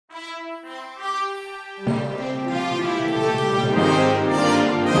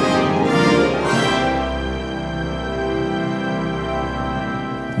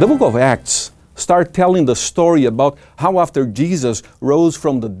The book of Acts starts telling the story about how after Jesus rose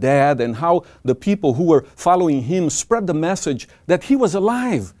from the dead and how the people who were following him spread the message that he was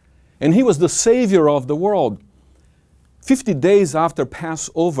alive and he was the Savior of the world. 50 days after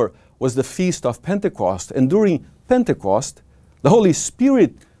Passover was the feast of Pentecost, and during Pentecost, the Holy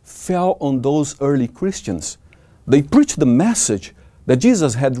Spirit fell on those early Christians. They preached the message that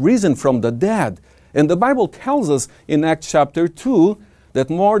Jesus had risen from the dead. And the Bible tells us in Acts chapter 2 that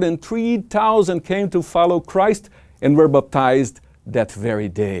more than 3,000 came to follow Christ and were baptized that very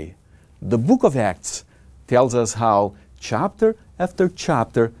day. The book of Acts tells us how chapter after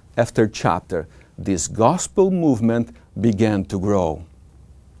chapter after chapter, this gospel movement began to grow.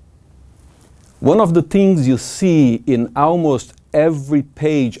 One of the things you see in almost every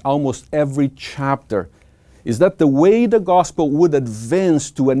page, almost every chapter, is that the way the gospel would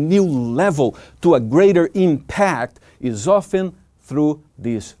advance to a new level, to a greater impact, is often through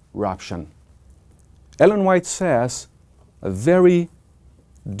disruption. Ellen White says a very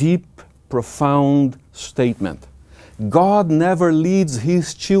deep, profound statement. God never leads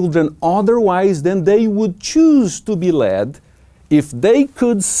His children otherwise than they would choose to be led if they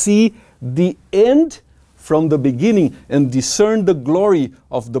could see the end from the beginning and discern the glory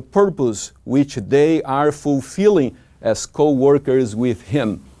of the purpose which they are fulfilling as co-workers with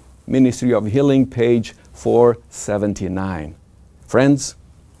Him. Ministry of Healing, page 479. Friends,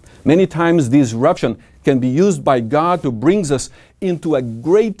 many times disruption can be used by God to bring us into a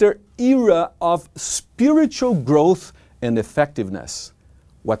greater era of spiritual growth and effectiveness.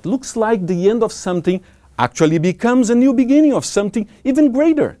 What looks like the end of something actually becomes a new beginning of something even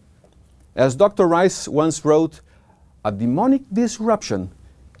greater. As Dr. Rice once wrote, a demonic disruption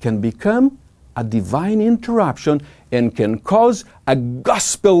can become a divine interruption and can cause a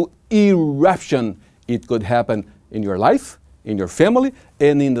gospel eruption. It could happen in your life, in your family,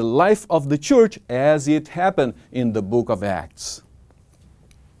 and in the life of the church as it happened in the book of Acts.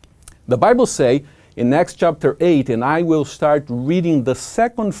 The Bible says in Acts chapter 8, and I will start reading the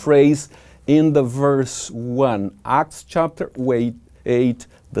second phrase in the verse 1. Acts chapter 8,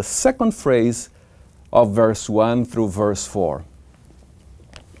 the second phrase of verse 1 through verse 4.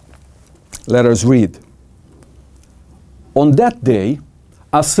 Let us read. On that day,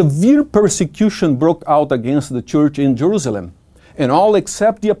 a severe persecution broke out against the church in Jerusalem, and all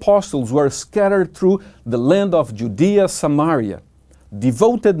except the apostles were scattered through the land of Judea, Samaria.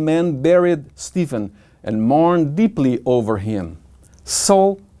 Devoted men buried Stephen and mourned deeply over him.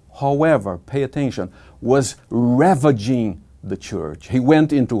 Saul, however, pay attention, was ravaging the church. He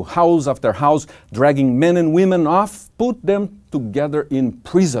went into house after house, dragging men and women off, put them together in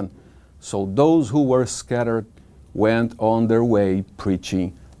prison. So those who were scattered went on their way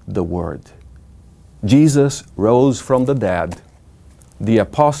preaching the word. Jesus rose from the dead. The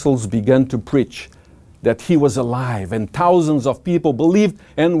apostles began to preach that He was alive, and thousands of people believed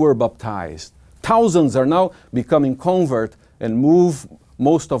and were baptized. Thousands are now becoming convert and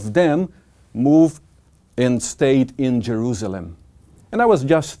most of them moved and stayed in Jerusalem. And I was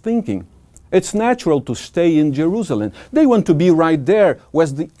just thinking, it's natural to stay in Jerusalem. They want to be right there where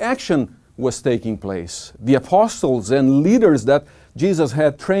the action was taking place. The apostles and leaders that Jesus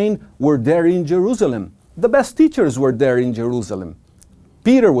had trained were there in Jerusalem. The best teachers were there in Jerusalem.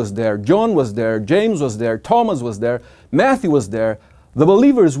 Peter was there, John was there, James was there, Thomas was there, Matthew was there. The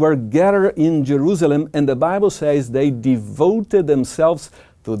believers were gathered in Jerusalem, and the Bible says they devoted themselves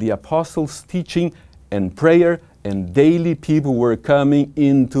to the apostles' teaching and prayer, and daily people were coming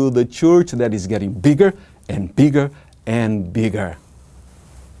into the church that is getting bigger and bigger and bigger.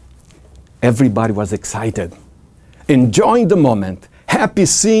 Everybody was excited, enjoying the moment, happy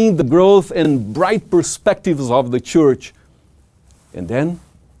seeing the growth and bright perspectives of the church. And then,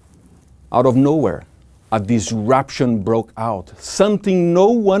 out of nowhere, a disruption broke out. Something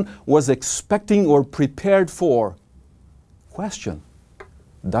no one was expecting or prepared for. Question: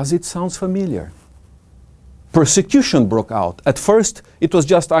 does it sound familiar? Persecution broke out. At first, it was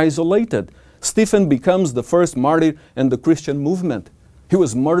just isolated. Stephen becomes the first martyr in the Christian movement. He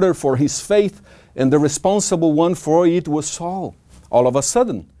was murdered for his faith, and the responsible one for it was Saul. All of a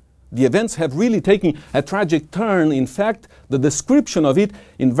sudden, the events have really taken a tragic turn. In fact, the description of it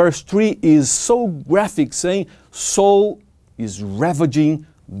in verse 3 is so graphic, saying Saul is ravaging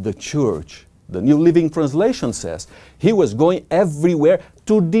the church. The New Living Translation says he was going everywhere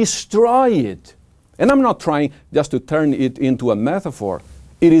to destroy it. And I'm not trying just to turn it into a metaphor.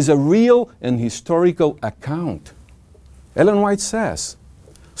 It is a real and historical account. Ellen White says,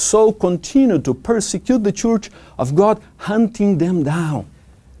 Saul continued to persecute the church of God, hunting them down.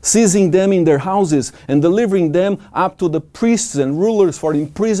 seizing them in their houses and delivering them up to the priests and rulers for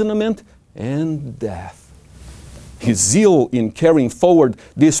imprisonment and death. His zeal in carrying forward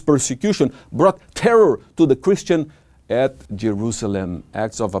this persecution brought terror to the Christian at Jerusalem.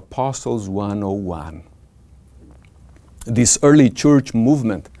 Acts of Apostles 1:01. This early church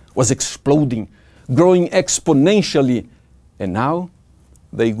movement was exploding, growing exponentially, and now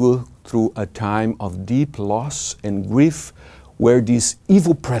they go through a time of deep loss and grief where this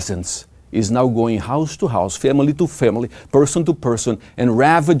evil presence is now going house to house, family to family, person to person, and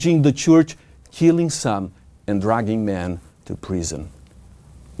ravaging the church, killing some and dragging men to prison.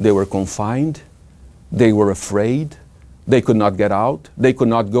 They were confined, they were afraid, they could not get out, they could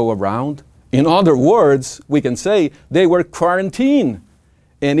not go around. In other words, we can say they were quarantined.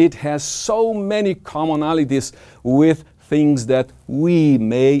 And it has so many commonalities with things that we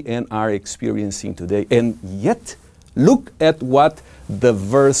may and are experiencing today. And yet, look at what the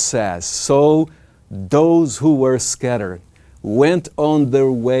verse says. So those who were scattered went on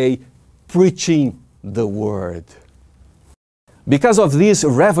their way preaching the word. Because of this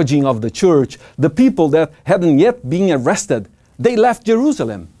ravaging of the church, the people that hadn't yet been arrested, they left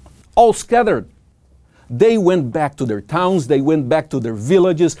Jerusalem, all scattered. They went back to their towns, they went back to their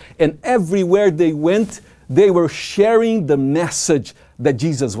villages, and everywhere they went, they were sharing the message that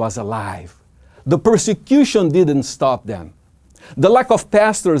Jesus was alive. The persecution didn't stop them. The lack of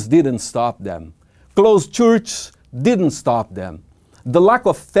pastors didn't stop them. Closed churches didn't stop them. The lack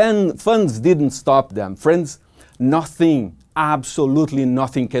of funds didn't stop them. Friends, nothing, absolutely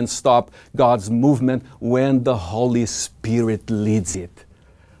nothing can stop God's movement when the Holy Spirit leads it.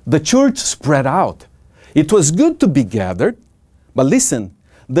 The church spread out. It was good to be gathered, but listen,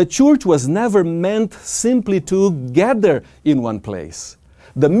 the church was never meant simply to gather in one place.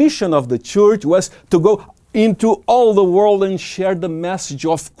 The mission of the church was to go into all the world and share the message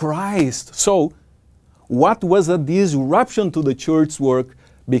of Christ. So, what was a disruption to the church's work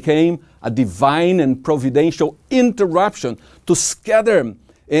became a divine and providential interruption to scatter.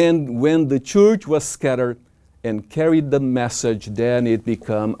 And when the church was scattered and carried the message, then it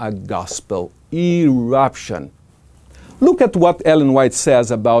became a gospel eruption. Look at what Ellen White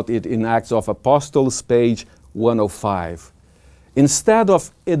says about it in Acts of Apostles, page 105. Instead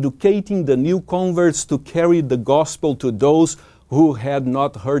of educating the new converts to carry the gospel to those who had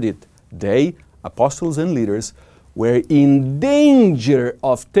not heard it, they, apostles and leaders, were in danger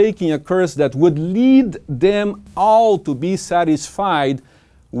of taking a course that would lead them all to be satisfied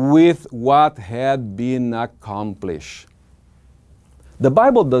with what had been accomplished. The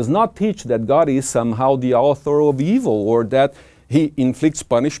Bible does not teach that God is somehow the author of evil or that He inflicts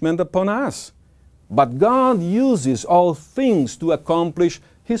punishment upon us. But God uses all things to accomplish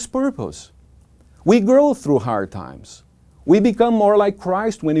His purpose. We grow through hard times. We become more like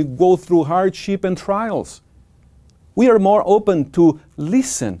Christ when we go through hardship and trials. We are more open to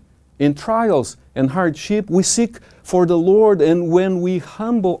listen in trials and hardship. We seek for the Lord, and when we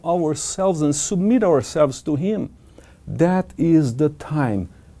humble ourselves and submit ourselves to Him, that is the time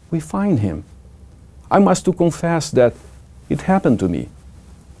we find Him. I must confess that it happened to me.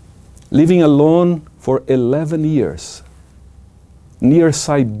 Living alone for 11 years, near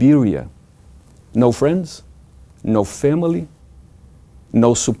Siberia, no friends, no family,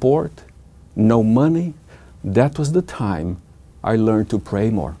 no support, no money. That was the time I learned to pray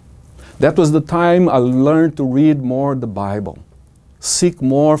more. That was the time I learned to read more the Bible, seek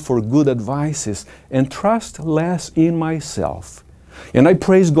more for good advices, and trust less in myself. And I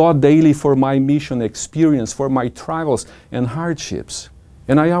praise God daily for my mission experience, for my trials and hardships.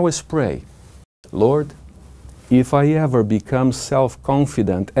 And I always pray, Lord, if I ever become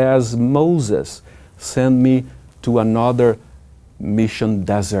self-confident as Moses, send me to another mission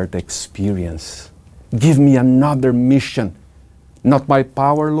desert experience. Give me another mission. Not by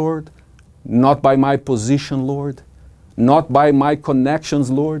power, Lord. Not by my position, Lord. Not by my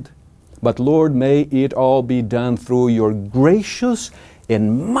connections, Lord. But Lord, may it all be done through your gracious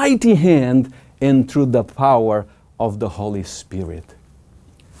and mighty hand and through the power of the Holy Spirit.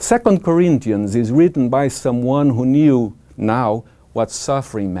 2 Corinthians is written by someone who knew now what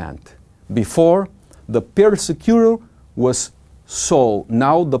suffering meant. Before, the persecutor was Saul.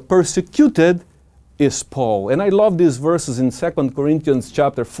 Now the persecuted is Paul. And I love these verses in 2 Corinthians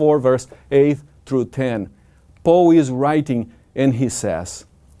chapter 4, verse 8 through 10. Paul is writing and he says,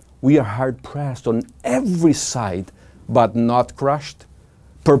 we are hard pressed on every side, but not crushed,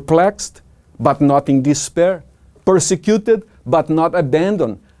 perplexed, but not in despair, persecuted, but not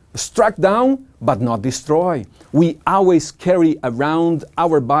abandoned, struck down, but not destroyed. We always carry around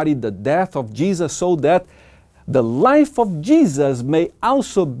our body the death of Jesus so that the life of Jesus may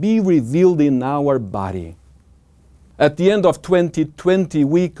also be revealed in our body. At the end of 2020,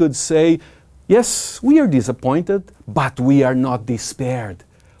 we could say, yes, we are disappointed, but we are not despaired.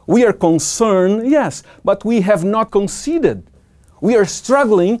 We are concerned, yes, but we have not conceded. We are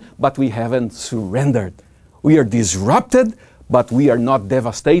struggling, but we haven't surrendered. We are disrupted, but we are not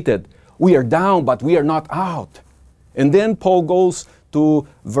devastated. We are down, but we are not out. And then Paul goes to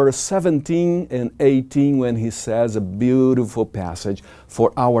verse 17 and 18 when he says a beautiful passage,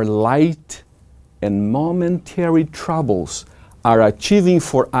 "For our light and momentary troubles are achieving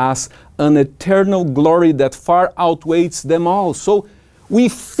for us an eternal glory that far outweighs them all." So we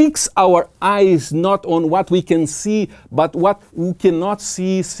fix our eyes not on what we can see, but what we cannot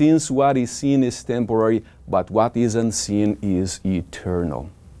see, since what is seen is temporary, but what is unseen is eternal.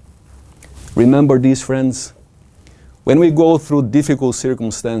 Remember this, friends. When we go through difficult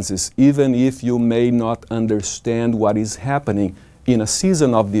circumstances, even if you may not understand what is happening in a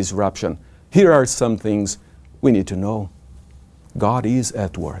season of disruption, here are some things we need to know. God is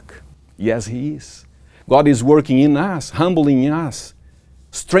at work. Yes, He is. God is working in us, humbling us,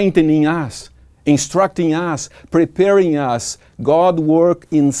 strengthening us, instructing us, preparing us. God works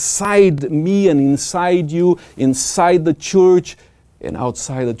inside me and inside you, inside the church and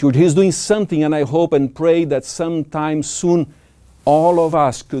outside the church. He's doing something, and I hope and pray that sometime soon all of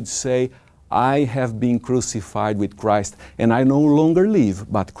us could say, I have been crucified with Christ, and I no longer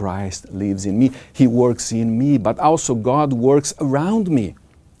live, but Christ lives in me. He works in me, but also God works around me.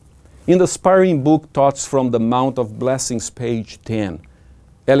 In the inspiring book, Thoughts from the Mount of Blessings, page 10,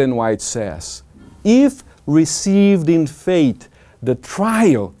 Ellen White says, "If received in faith, the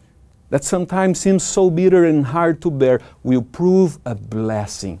trial that sometimes seems so bitter and hard to bear will prove a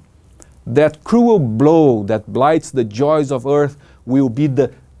blessing. That cruel blow that blights the joys of earth will be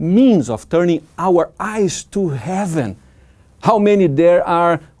the means of turning our eyes to heaven. How many there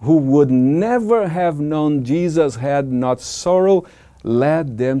are who would never have known Jesus had not sorrow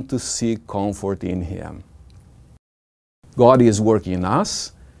led them to seek comfort in Him." God is working in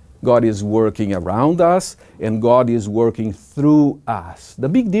us, God is working around us, and God is working through us. The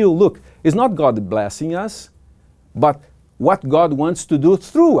big deal, look, is not God blessing us, but what God wants to do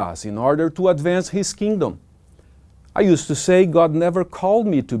through us in order to advance His kingdom. I used to say God never called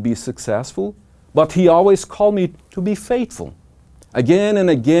me to be successful, but He always called me to be faithful. Again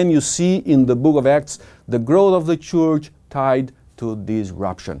and again you see in the book of Acts the growth of the church tied to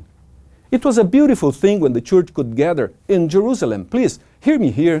disruption. It was a beautiful thing when the church could gather in Jerusalem. Please, hear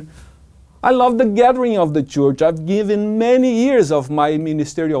me here. I love the gathering of the church. I've given many years of my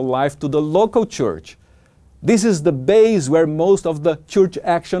ministerial life to the local church. This is the base where most of the church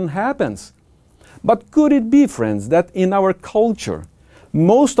action happens. But could it be, friends, that in our culture,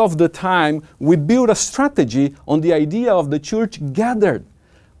 most of the time we build a strategy on the idea of the church gathered?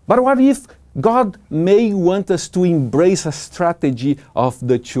 But what if God may want us to embrace a strategy of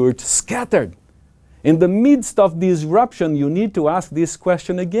the church scattered? In the midst of disruption, you need to ask this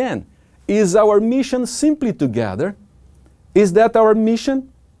question again. Is our mission simply to gather? Is that our mission?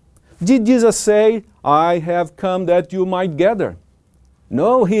 Did Jesus say, "I have come that you might gather"?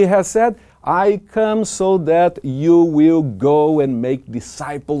 No, He has said, "I come so that you will go and make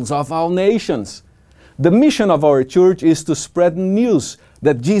disciples of all nations." The mission of our church is to spread news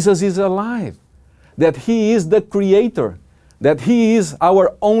that Jesus is alive, that He is the Creator, that He is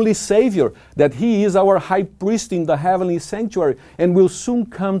our only Savior, that He is our High Priest in the heavenly sanctuary, and will soon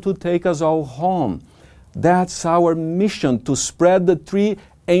come to take us all home. That's our mission, to spread the three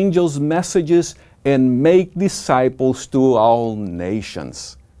angels' messages and make disciples to all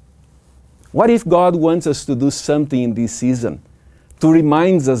nations. What if God wants us to do something in this season to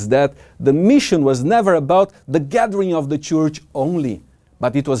remind us that the mission was never about the gathering of the church only,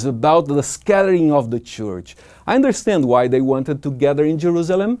 but it was about the scattering of the church? I understand why they wanted to gather in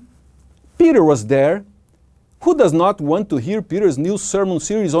Jerusalem. Peter was there. Who does not want to hear Peter's new sermon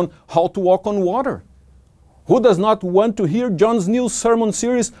series on how to walk on water? Who does not want to hear John's new sermon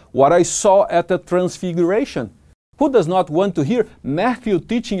series, What I Saw at the Transfiguration? Who does not want to hear Matthew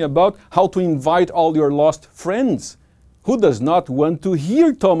teaching about how to invite all your lost friends? Who does not want to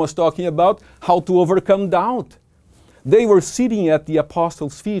hear Thomas talking about how to overcome doubt? They were sitting at the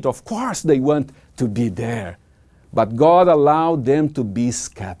apostles' feet. Of course they want to be there. But God allowed them to be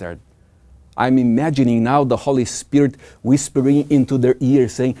scattered. I'm imagining now the Holy Spirit whispering into their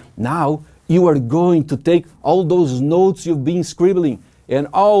ears, saying, "Now you are going to take all those notes you've been scribbling and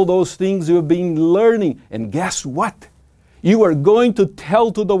all those things you've been learning, and guess what? You are going to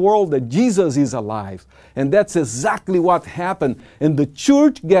tell to the world that Jesus is alive. And that's exactly what happened. And the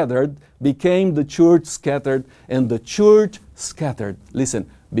church gathered became the church scattered, and the church scattered, listen,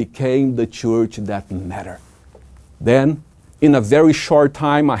 became the church that mattered. Then, in a very short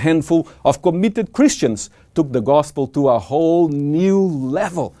time, a handful of committed Christians took the gospel to a whole new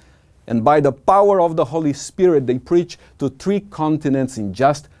level. And by the power of the Holy Spirit, they preached to 3 continents in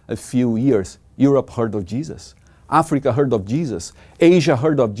just a few years. Europe heard of Jesus. Africa heard of Jesus. Asia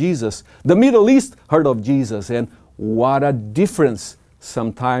heard of Jesus. The Middle East heard of Jesus. And what a difference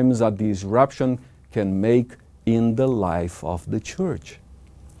sometimes a disruption can make in the life of the church.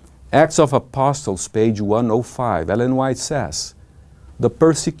 Acts of Apostles, page 105, Ellen White says, "The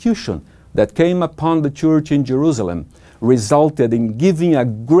persecution that came upon the church in Jerusalem resulted in giving a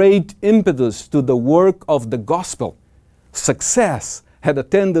great impetus to the work of the gospel. Success had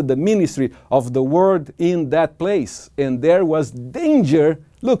attended the ministry of the word in that place, and there was danger,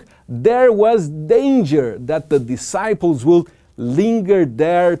 look, there was danger that the disciples will linger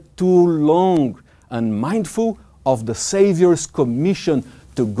there too long, unmindful of the Savior's commission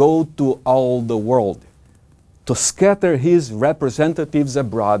to go to all the world, to scatter His representatives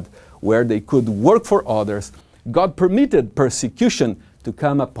abroad where they could work for others. God permitted persecution to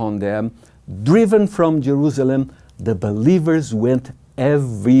come upon them. Driven from Jerusalem, the believers went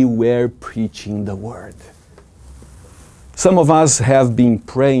everywhere preaching the word." Some of us have been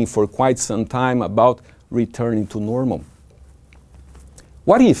praying for quite some time about returning to normal.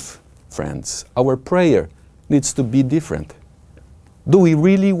 What if, friends, our prayer needs to be different? Do we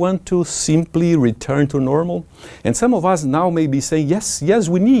really want to simply return to normal? And some of us now may be saying, yes,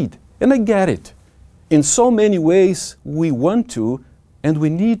 we need. And I get it. In so many ways, we want to and we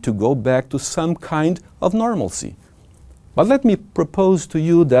need to go back to some kind of normalcy. But let me propose to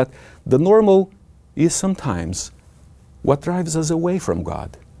you that the normal is sometimes what drives us away from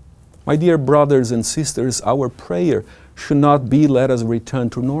God. My dear brothers and sisters, our prayer should not be, "Let us return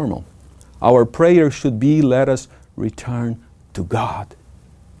to normal." Our prayer should be, "Let us return to God."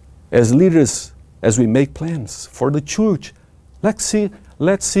 As leaders, as we make plans for the church, let's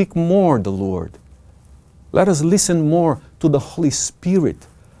seek more the Lord. Let us listen more to the Holy Spirit.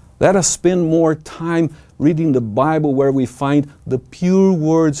 Let us spend more time reading the Bible where we find the pure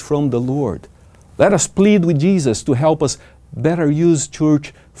words from the Lord. Let us plead with Jesus to help us better use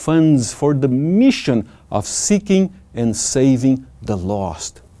church funds for the mission of seeking and saving the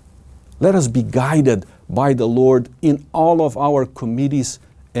lost. Let us be guided by the Lord in all of our committees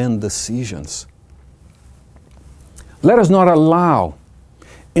and decisions. Let us not allow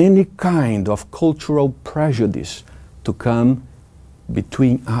any kind of cultural prejudice to come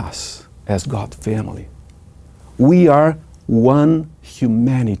between us as God's family. We are one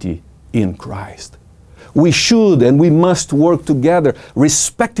humanity in Christ. We should and we must work together,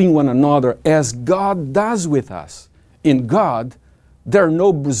 respecting one another as God does with us. In God, there are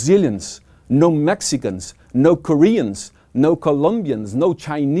no Brazilians, no Mexicans, no Koreans, no Colombians, no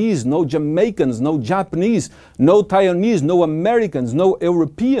Chinese, no Jamaicans, no Japanese, no Taiwanese, no Americans, no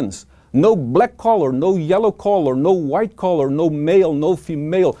Europeans, no black collar, no yellow collar, no white collar, no male, no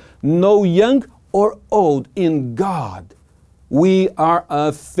female, no young or old. In God, we are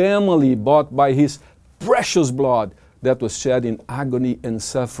a family bought by His precious blood that was shed in agony and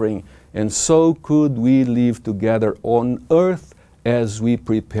suffering. And so could we live together on earth as we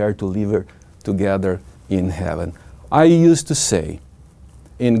prepare to live together in heaven. I used to say,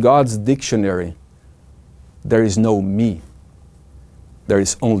 in God's dictionary, there is no me. There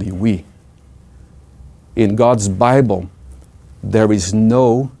is only we. In God's Bible, there is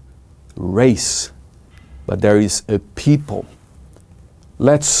no race, but there is a people.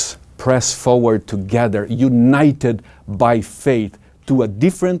 Let's press forward together, united by faith, to a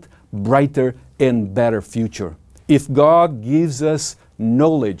different, brighter, and better future. If God gives us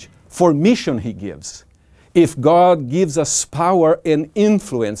knowledge, for mission He gives. If God gives us power and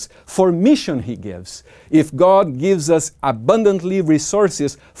influence, for mission He gives. If God gives us abundantly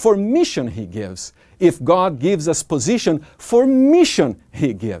resources, for mission He gives. If God gives us position, for mission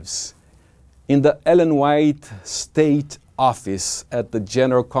He gives. In the Ellen White State Office at the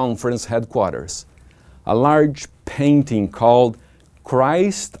General Conference headquarters, a large painting called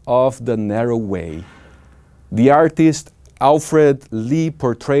 "Christ of the Narrow Way." The artist Alfred Lee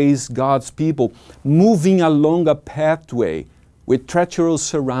portrays God's people moving along a pathway with treacherous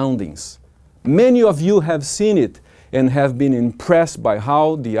surroundings. Many of you have seen it and have been impressed by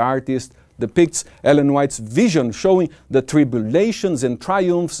how the artist depicts Ellen White's vision, showing the tribulations and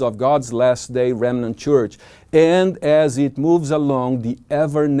triumphs of God's last day remnant church. And as it moves along the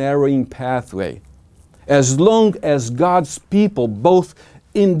ever-narrowing pathway, As long as God's people, both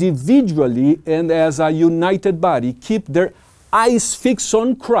individually and as a united body, keep their eyes fixed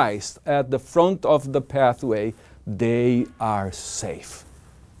on Christ at the front of the pathway, they are safe.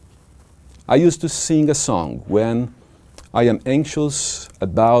 I used to sing a song when I am anxious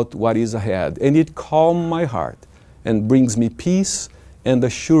about what is ahead, and it calms my heart and brings me peace and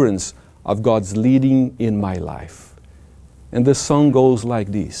assurance of God's leading in my life. And the song goes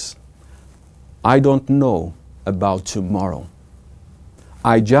like this: I don't know about tomorrow.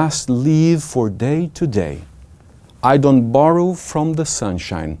 I just live for day to day. I don't borrow from the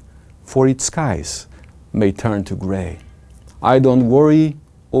sunshine, for its skies may turn to gray. I don't worry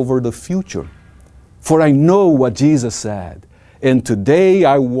over the future, for I know what Jesus said. And today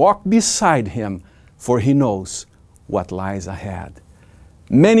I walk beside Him, for He knows what lies ahead.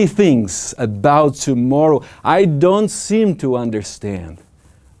 Many things about tomorrow I don't seem to understand,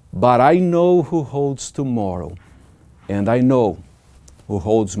 but I know who holds tomorrow, and I know who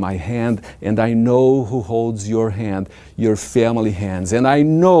holds my hand, and I know who holds your hand, your family hands, and I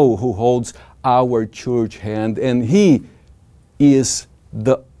know who holds our church hand, and He is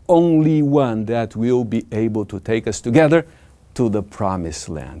the only one that will be able to take us together to the promised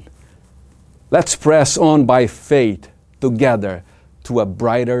land. Let's press on by faith together to a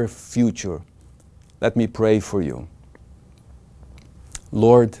brighter future. Let me pray for you.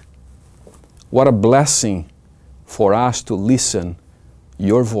 Lord, what a blessing for us to listen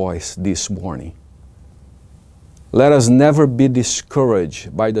your voice this morning. Let us never be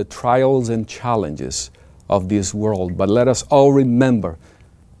discouraged by the trials and challenges of this world, but let us all remember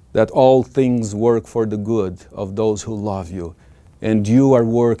that all things work for the good of those who love you. And you are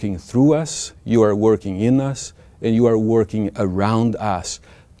working through us, you are working in us, and you are working around us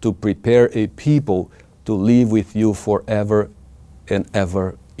to prepare a people to live with you forever and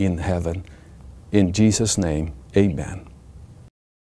ever in heaven. In Jesus' name, amen.